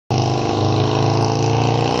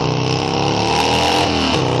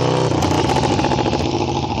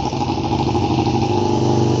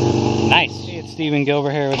Steven Gilbert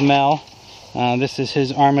here with Mel. This is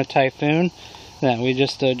his Arrma Typhon that we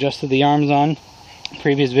just adjusted the arms on.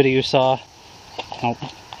 Previous video you saw. Oh,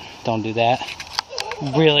 don't do that.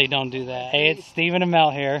 Really don't do that. Hey, it's Steven and Mel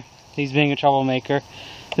here. He's being a troublemaker.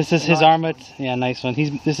 This is his Arrma. Yeah, nice one.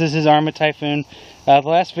 This is his Arrma Typhon. The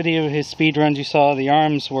last video of his speed runs you saw, the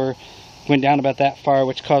arms went down about that far,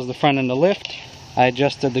 which caused the front end to lift. I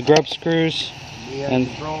adjusted the grub screws. And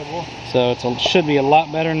so it should be a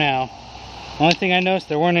lot better now. The only thing I noticed,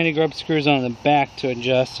 there weren't any grub screws on the back to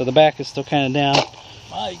adjust, so the back is still kind of down.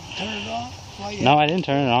 You turn it on? No, I didn't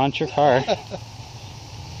turn it on. It's your car. So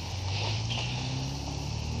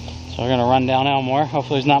we're going to run down Elmore.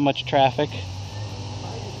 Hopefully there's not much traffic.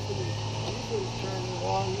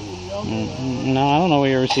 No, I don't know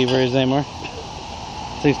where your receiver is anymore.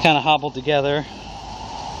 Things kind of hobbled together.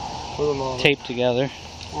 Taped together.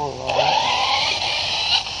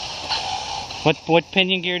 What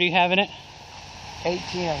pinion gear do you have in it?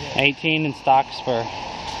 18. 18 in stock spur.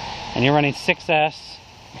 And you're running 6S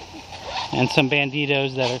and some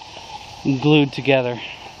banditos that are glued together.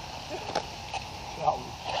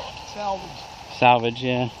 Salvage,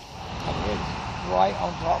 yeah. Right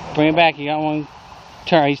on top of Bring it back, you got one.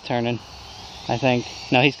 He's turning, I think.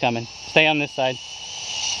 No, he's coming. Stay on this side.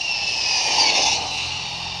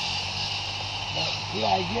 Yeah,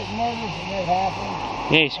 I get nervous when that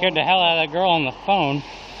happens. Yeah, you scared the hell out of that girl on the phone.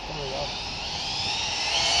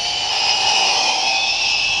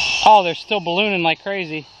 Oh, they're still ballooning like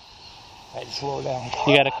crazy. I had to slow down.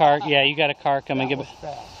 You got a car? Yeah, you got a car coming.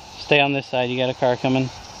 Stay on this side. You got a car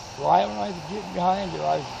coming. Right when I was getting behind her,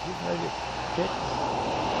 I was getting ready to kick.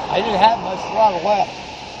 I didn't have much throttle left.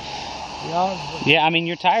 You know? Yeah, I mean,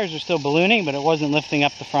 your tires are still ballooning, but it wasn't lifting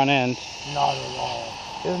up the front end. Not at all.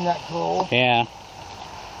 Isn't that cool? Yeah.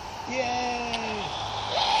 Yay!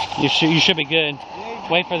 You should be good.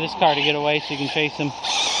 Wait for this car to get away so you can chase him.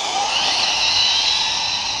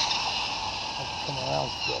 Come around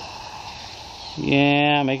quick.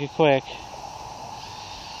 Yeah, make it quick.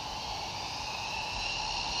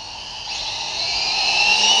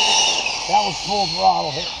 That was full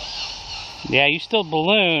throttle hit. Yeah, you still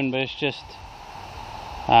balloon, but it's just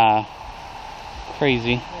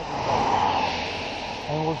crazy.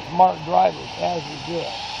 And we're smart drivers, as we do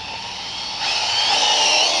it.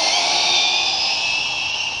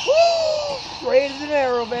 Woo! Straight as an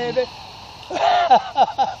arrow, baby.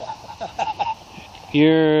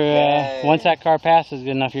 You're once that car passes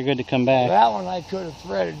good enough, you're good to come back. That one I could have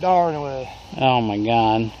threaded darn with. Oh my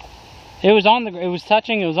God! It was on the. It was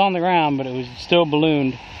touching. It was on the ground, but it was still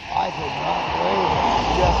ballooned. I could not believe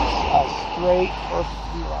it. Just a straight, perfect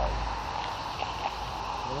ride.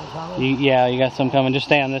 Yeah, you got some coming. Just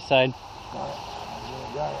stay on this side. Got it.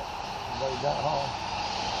 Got it. Everybody got home.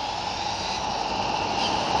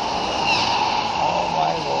 Oh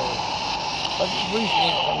my Lord. Let's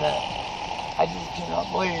briefly on that. I just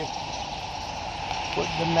cannot believe what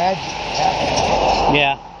the magic happened.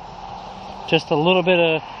 Yeah. Just a little bit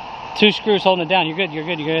of 2 screws holding it down. You're good. You're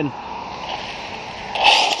good. You're good.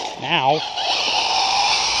 Now.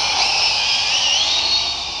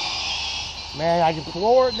 Man, I can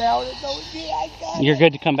floor it now. You're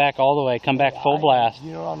good to come back all the way. Come back full blast.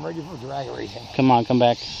 You know, I'm ready for drag racing. Come on, come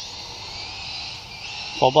back.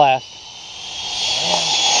 Full blast.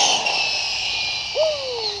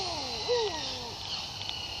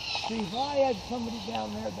 See, if I had somebody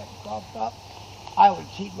down there that stopped up, I would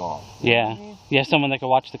keep going. You know what I mean? Yeah, someone that can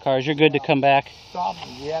watch the cars. You're good to come back. Stop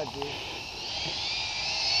them, yeah, dude.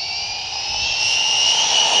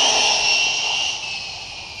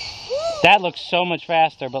 That looks so much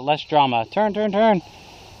faster, but less drama. Turn, turn, turn.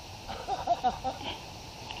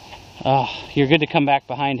 Oh, you're good to come back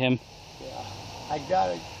behind him. Yeah, I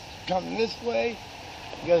gotta come this way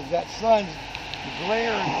because that sun's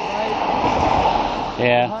glaring right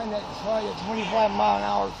behind that sign at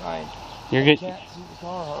 25-mile-an-hour sign. You're good. Can't see the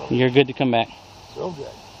car hardly. You're good to come back. So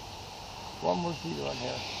good. One more speed run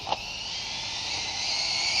here.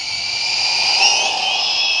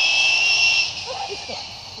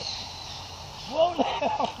 Slow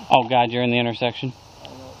down. Oh God, you're in the intersection. I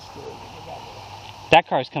know it's scary. That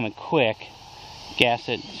car's coming quick. Gas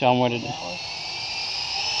it. Show him where to.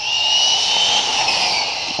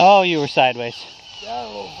 Oh, you were sideways.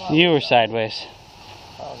 You were sideways.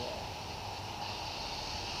 Okay.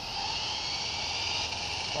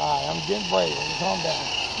 Alright, I'm getting brave. Calm down.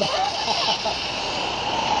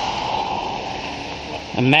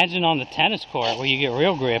 Imagine on the tennis court where you get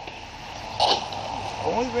real grip.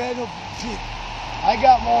 Only random. I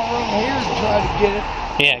got more room here to try to get it.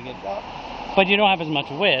 Yeah, but you don't have as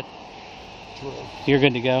much width. True. You're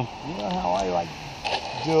good to go. You know how I like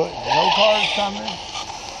do it. No cars coming.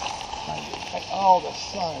 Oh, the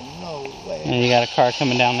sun. No way. And you got a car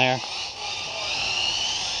coming down there.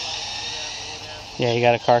 Yeah, you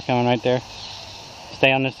got a car coming right there.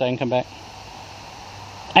 Stay on this side and come back.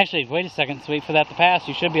 Actually, wait a second. Let's wait for that to pass.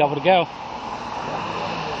 You should be able to go.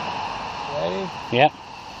 Ready? Yep.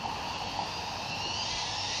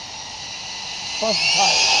 Plus the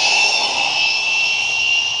tire.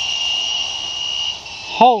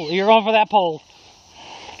 Hold, you're going for that pole.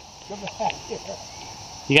 Come back here.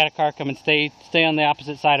 You got a car coming. Stay on the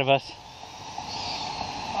opposite side of us.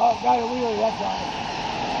 Oh, got a wheelie that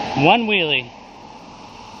time. One wheelie.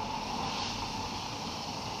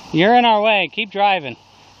 You're in our way. Keep driving.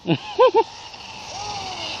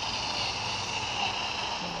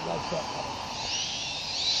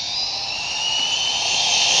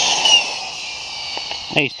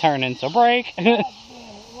 He's turning, so brake. You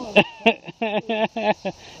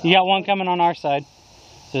got one coming on our side.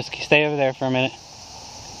 Just stay over there for a minute.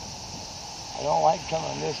 I don't like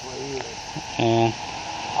coming this way either. Yeah.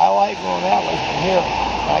 I like going that way from here.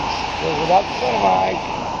 Like, without the center line,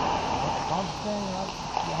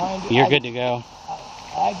 behind it. You're good to go.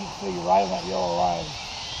 I can see you right on that yellow line.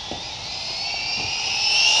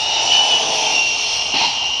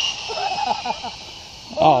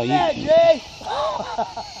 Oh, Jay?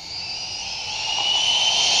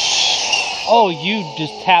 Oh, you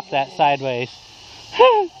just tapped that sideways.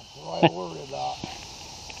 That's what I'm worried about.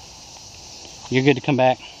 You're good to come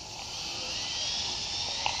back.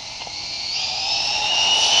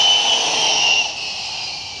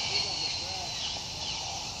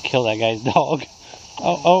 Kill that guy's dog.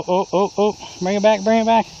 Oh. Bring it back, bring it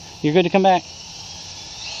back. You're good to come back.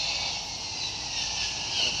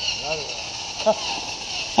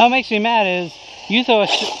 What makes me mad is you throw a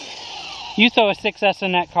 6S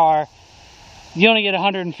in that car, you only get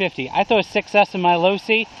 150. I throw a 6S in my low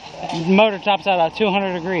seat, the motor tops out at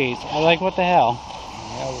 200 degrees. I'm like, what the hell?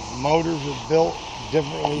 Yeah, the motors are built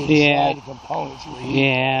differently inside the components.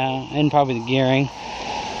 Yeah, and probably the gearing.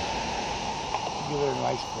 Give it a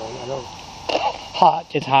nice play. I don't. Hot.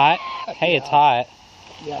 It's hot? Hey, yeah. It's hot.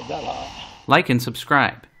 Yeah, that hot. Like and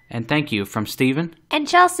subscribe. And thank you from Stephen and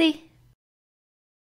Chelsea.